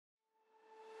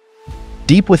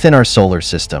Deep within our solar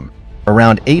system,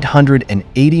 around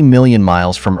 880 million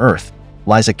miles from Earth,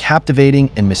 lies a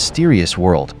captivating and mysterious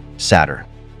world, Saturn.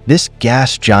 This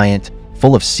gas giant,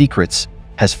 full of secrets,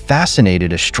 has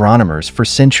fascinated astronomers for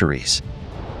centuries.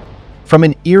 From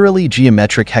an eerily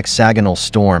geometric hexagonal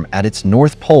storm at its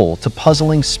north pole to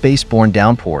puzzling spaceborne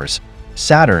downpours,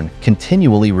 Saturn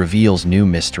continually reveals new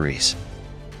mysteries.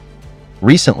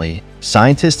 Recently,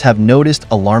 scientists have noticed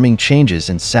alarming changes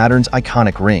in Saturn's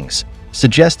iconic rings,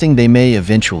 suggesting they may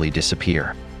eventually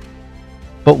disappear.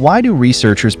 But why do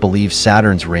researchers believe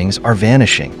Saturn's rings are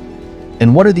vanishing?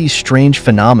 And what are these strange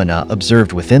phenomena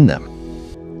observed within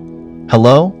them?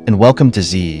 Hello, and welcome to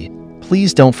ZE.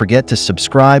 Please don't forget to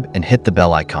subscribe and hit the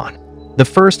bell icon. The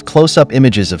first close-up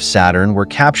images of Saturn were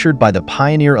captured by the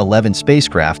Pioneer 11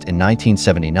 spacecraft in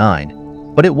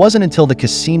 1979, but it wasn't until the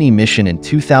Cassini mission in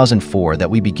 2004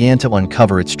 that we began to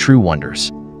uncover its true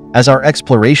wonders. As our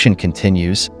exploration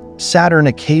continues, Saturn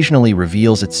occasionally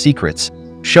reveals its secrets,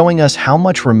 showing us how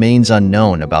much remains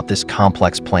unknown about this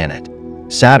complex planet.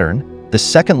 Saturn, the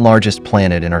second largest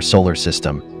planet in our solar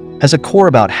system, has a core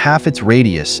about half its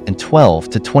radius and 12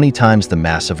 to 20 times the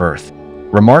mass of Earth.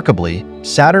 Remarkably,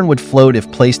 Saturn would float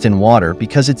if placed in water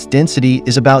because its density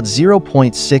is about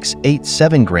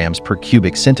 0.687 grams per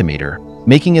cubic centimeter,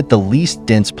 making it the least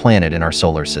dense planet in our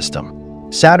solar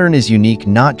system. Saturn is unique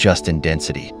not just in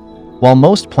density. While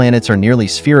most planets are nearly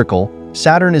spherical,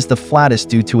 Saturn is the flattest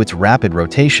due to its rapid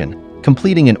rotation,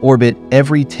 completing an orbit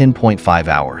every 10.5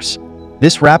 hours.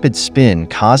 This rapid spin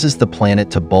causes the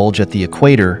planet to bulge at the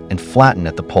equator and flatten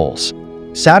at the poles.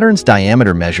 Saturn's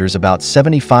diameter measures about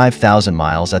 75,000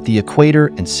 miles at the equator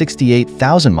and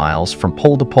 68,000 miles from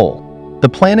pole to pole. The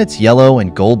planet's yellow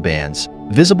and gold bands,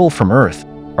 visible from Earth,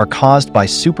 are caused by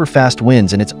superfast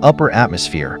winds in its upper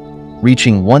atmosphere,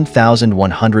 reaching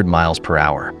 1,100 miles per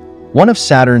hour. One of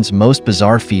Saturn's most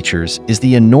bizarre features is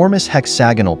the enormous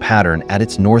hexagonal pattern at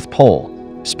its north pole,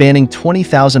 spanning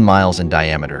 20,000 miles in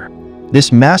diameter.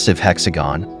 This massive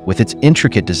hexagon, with its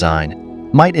intricate design,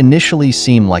 might initially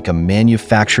seem like a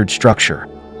manufactured structure.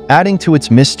 Adding to its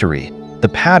mystery, the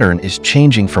pattern is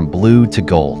changing from blue to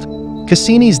gold.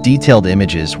 Cassini's detailed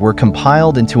images were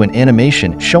compiled into an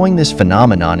animation showing this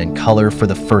phenomenon in color for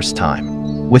the first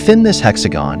time. Within this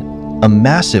hexagon, a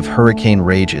massive hurricane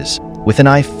rages, with an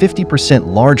eye 50%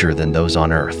 larger than those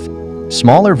on Earth.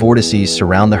 Smaller vortices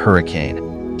surround the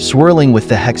hurricane, swirling with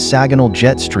the hexagonal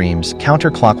jet stream's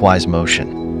counterclockwise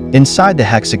motion. Inside the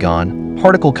hexagon,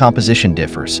 particle composition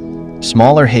differs.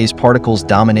 Smaller haze particles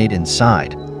dominate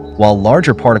inside, while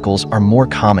larger particles are more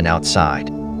common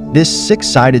outside. This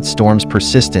six-sided storm's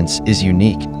persistence is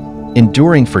unique,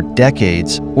 enduring for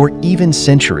decades or even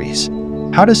centuries.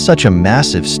 How does such a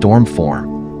massive storm form?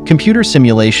 Computer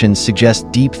simulations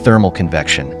suggest deep thermal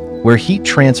convection, where heat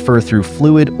transfer through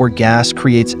fluid or gas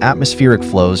creates atmospheric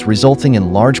flows resulting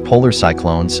in large polar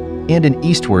cyclones and an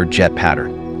eastward jet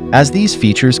pattern. As these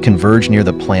features converge near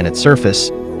the planet's surface,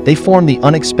 they form the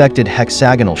unexpected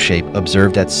hexagonal shape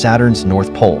observed at Saturn's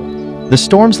north pole. The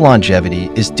storm's longevity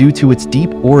is due to its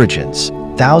deep origins,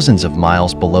 thousands of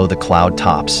miles below the cloud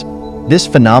tops. This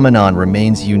phenomenon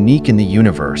remains unique in the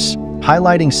universe,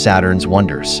 highlighting Saturn's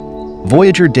wonders.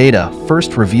 Voyager data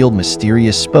first revealed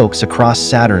mysterious spokes across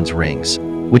Saturn's rings,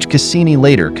 which Cassini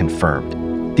later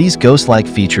confirmed. These ghost-like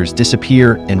features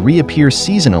disappear and reappear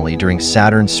seasonally during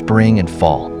Saturn's spring and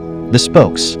fall. The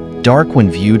spokes, dark when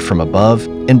viewed from above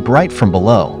and bright from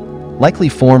below, likely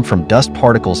form from dust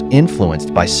particles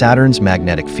influenced by Saturn's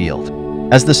magnetic field.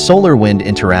 As the solar wind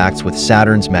interacts with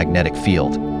Saturn's magnetic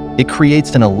field, it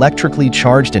creates an electrically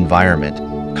charged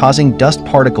environment, causing dust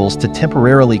particles to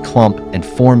temporarily clump and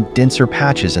form denser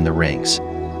patches in the rings.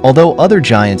 Although other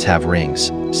giants have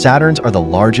rings, Saturn's are the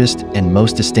largest and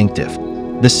most distinctive.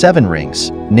 The 7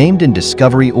 rings, named in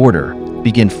discovery order,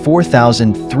 begin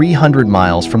 4,300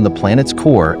 miles from the planet's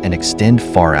core and extend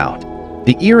far out.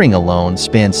 The E-ring alone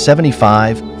spans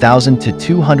 75,000 to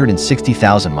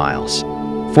 260,000 miles.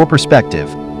 For perspective,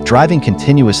 driving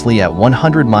continuously at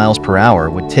 100 miles per hour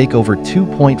would take over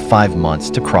 2.5 months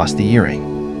to cross the E-ring.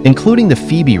 Including the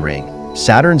Phoebe ring,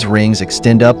 Saturn's rings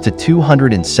extend up to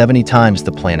 270 times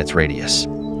the planet's radius.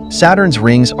 Saturn's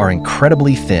rings are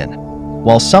incredibly thin.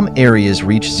 While some areas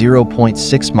reach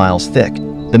 0.6 miles thick,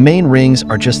 the main rings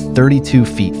are just 32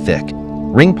 feet thick.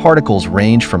 Ring particles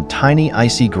range from tiny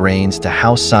icy grains to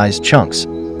house-sized chunks,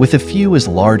 with a few as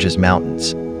large as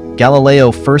mountains.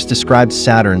 Galileo first described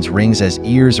Saturn's rings as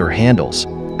ears or handles,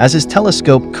 as his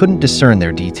telescope couldn't discern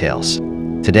their details.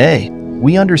 Today,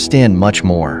 we understand much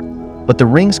more, but the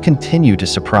rings continue to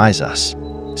surprise us.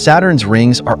 Saturn's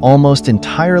rings are almost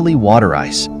entirely water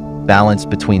ice, balanced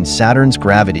between Saturn's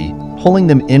gravity, pulling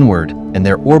them inward and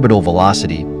their orbital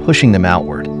velocity pushing them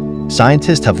outward.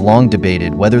 Scientists have long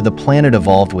debated whether the planet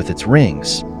evolved with its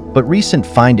rings, but recent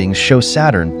findings show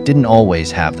Saturn didn't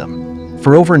always have them.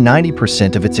 For over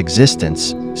 90% of its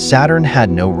existence, Saturn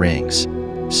had no rings.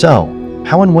 So,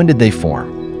 how and when did they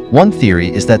form? One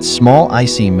theory is that small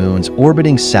icy moons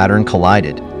orbiting Saturn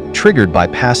collided, triggered by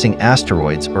passing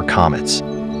asteroids or comets.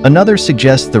 Another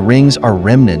suggests the rings are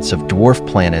remnants of dwarf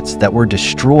planets that were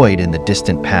destroyed in the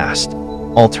distant past.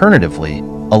 Alternatively,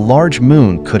 a large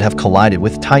moon could have collided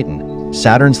with Titan,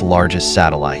 Saturn's largest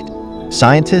satellite.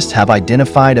 Scientists have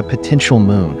identified a potential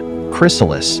moon,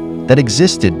 Chrysalis, that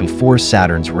existed before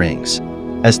Saturn's rings.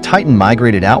 As Titan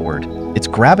migrated outward, its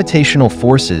gravitational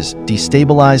forces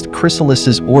destabilized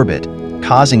Chrysalis's orbit,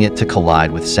 causing it to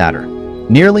collide with Saturn.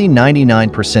 Nearly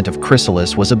 99% of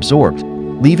Chrysalis was absorbed,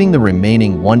 leaving the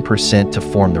remaining 1% to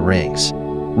form the rings.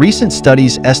 Recent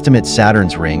studies estimate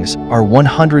Saturn's rings are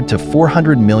 100 to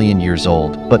 400 million years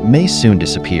old, but may soon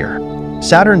disappear.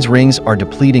 Saturn's rings are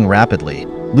depleting rapidly,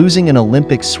 losing an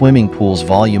Olympic swimming pool's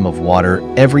volume of water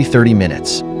every 30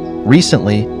 minutes.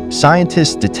 Recently,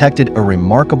 scientists detected a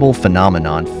remarkable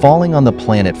phenomenon falling on the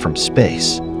planet from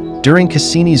space. During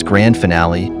Cassini's grand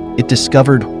finale, it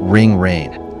discovered ring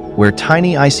rain, where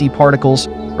tiny icy particles,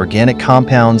 organic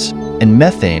compounds, and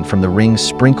methane from the rings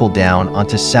sprinkle down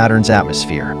onto Saturn's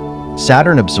atmosphere.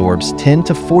 Saturn absorbs 10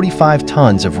 to 45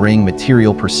 tons of ring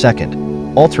material per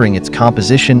second, altering its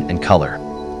composition and color.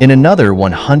 In another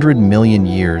 100 million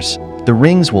years, the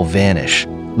rings will vanish,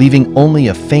 leaving only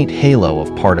a faint halo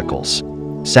of particles.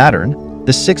 Saturn,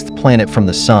 the sixth planet from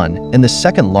the Sun and the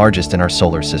second largest in our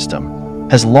solar system,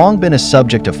 has long been a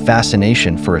subject of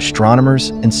fascination for astronomers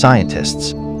and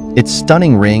scientists. Its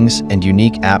stunning rings and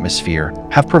unique atmosphere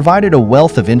have provided a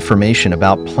wealth of information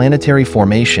about planetary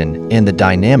formation and the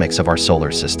dynamics of our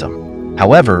solar system.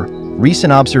 However,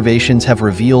 recent observations have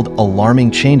revealed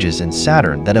alarming changes in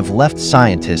Saturn that have left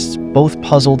scientists both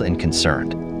puzzled and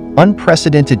concerned.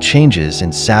 Unprecedented changes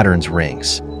in Saturn's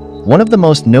rings. One of the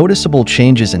most noticeable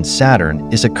changes in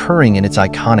Saturn is occurring in its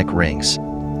iconic rings.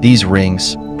 These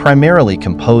rings, primarily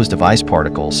composed of ice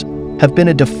particles, have been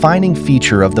a defining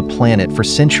feature of the planet for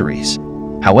centuries.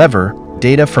 However,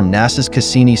 data from NASA's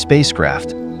Cassini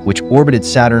spacecraft, which orbited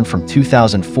Saturn from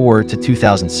 2004 to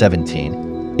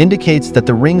 2017, indicates that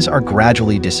the rings are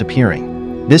gradually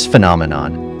disappearing. This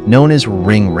phenomenon, known as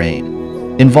ring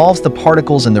rain, involves the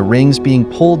particles in the rings being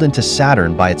pulled into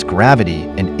Saturn by its gravity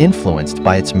and influenced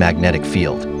by its magnetic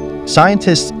field.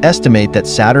 Scientists estimate that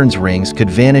Saturn's rings could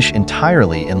vanish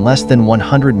entirely in less than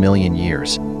 100 million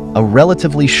years, a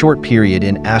relatively short period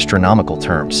in astronomical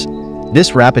terms.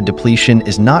 This rapid depletion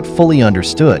is not fully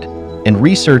understood, and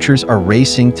researchers are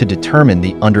racing to determine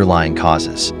the underlying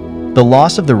causes. The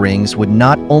loss of the rings would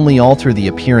not only alter the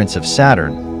appearance of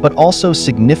Saturn, but also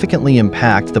significantly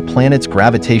impact the planet's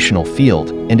gravitational field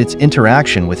and its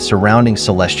interaction with surrounding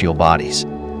celestial bodies.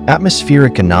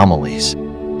 Atmospheric anomalies.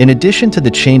 In addition to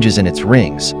the changes in its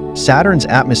rings, Saturn's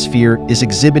atmosphere is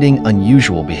exhibiting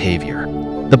unusual behavior.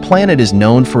 The planet is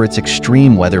known for its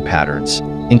extreme weather patterns,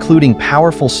 including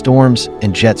powerful storms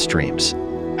and jet streams.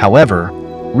 However,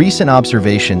 recent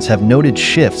observations have noted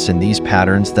shifts in these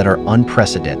patterns that are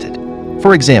unprecedented.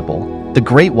 For example, the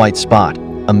Great White Spot,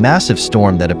 a massive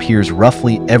storm that appears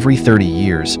roughly every 30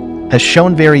 years, has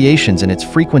shown variations in its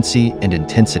frequency and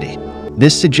intensity.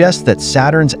 This suggests that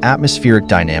Saturn's atmospheric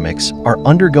dynamics are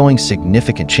undergoing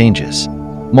significant changes.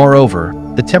 Moreover,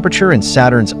 the temperature in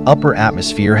Saturn's upper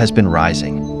atmosphere has been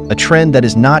rising, a trend that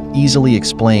is not easily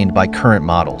explained by current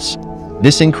models.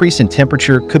 This increase in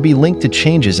temperature could be linked to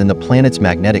changes in the planet's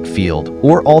magnetic field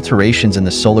or alterations in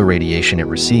the solar radiation it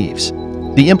receives.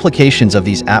 The implications of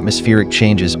these atmospheric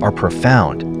changes are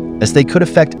profound, as they could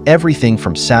affect everything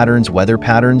from Saturn's weather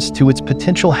patterns to its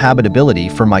potential habitability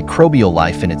for microbial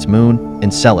life in its moon,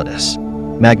 Enceladus.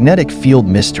 Magnetic field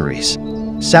mysteries.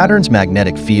 Saturn's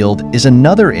magnetic field is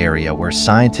another area where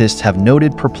scientists have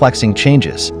noted perplexing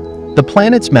changes. The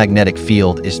planet's magnetic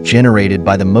field is generated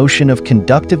by the motion of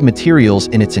conductive materials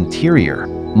in its interior,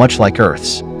 much like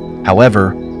Earth's.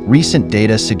 However, recent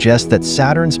data suggest that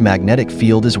Saturn's magnetic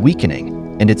field is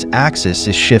weakening, and its axis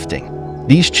is shifting.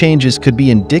 These changes could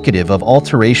be indicative of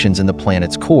alterations in the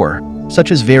planet's core, such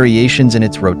as variations in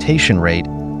its rotation rate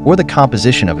or the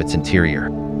composition of its interior.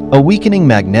 A weakening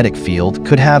magnetic field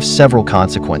could have several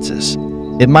consequences.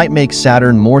 It might make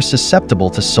Saturn more susceptible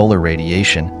to solar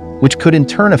radiation, which could in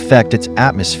turn affect its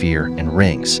atmosphere and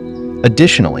rings.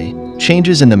 Additionally,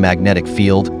 changes in the magnetic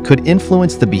field could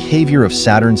influence the behavior of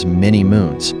Saturn's many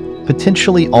moons,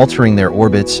 potentially altering their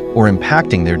orbits or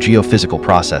impacting their geophysical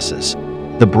processes.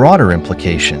 The broader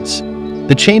implications.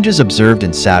 The changes observed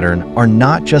in Saturn are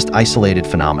not just isolated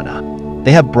phenomena.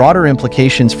 They have broader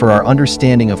implications for our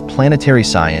understanding of planetary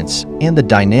science and the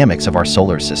dynamics of our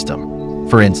solar system.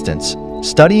 For instance,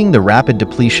 studying the rapid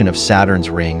depletion of Saturn's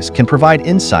rings can provide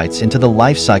insights into the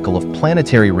life cycle of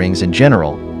planetary rings in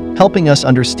general, helping us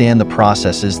understand the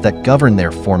processes that govern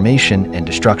their formation and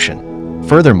destruction.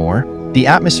 Furthermore, the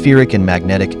atmospheric and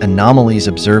magnetic anomalies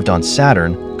observed on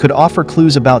Saturn could offer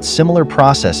clues about similar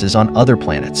processes on other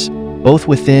planets, both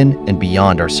within and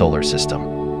beyond our solar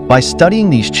system. By studying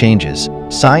these changes,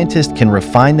 scientists can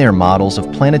refine their models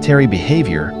of planetary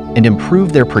behavior and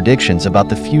improve their predictions about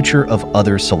the future of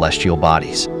other celestial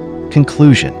bodies.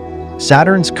 Conclusion: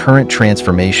 Saturn's current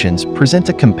transformations present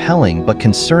a compelling but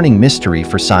concerning mystery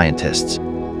for scientists.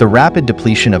 The rapid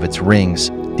depletion of its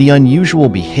rings, the unusual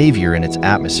behavior in its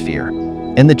atmosphere,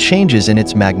 and the changes in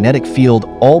its magnetic field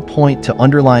all point to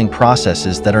underlying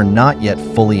processes that are not yet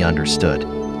fully understood.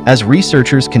 As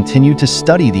researchers continue to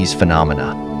study these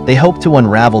phenomena, they hope to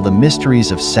unravel the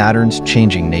mysteries of Saturn's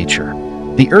changing nature.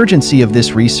 The urgency of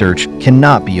this research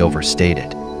cannot be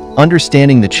overstated.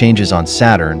 Understanding the changes on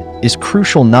Saturn is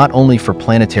crucial not only for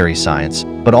planetary science,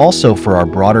 but also for our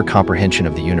broader comprehension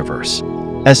of the universe.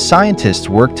 As scientists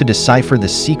work to decipher the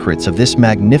secrets of this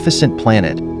magnificent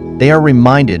planet, they are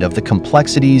reminded of the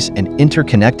complexities and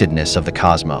interconnectedness of the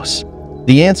cosmos.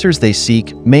 The answers they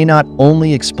seek may not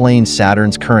only explain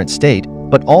Saturn's current state,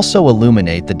 but also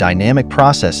illuminate the dynamic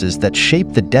processes that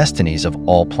shape the destinies of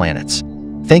all planets.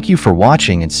 Thank you for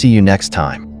watching and see you next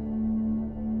time.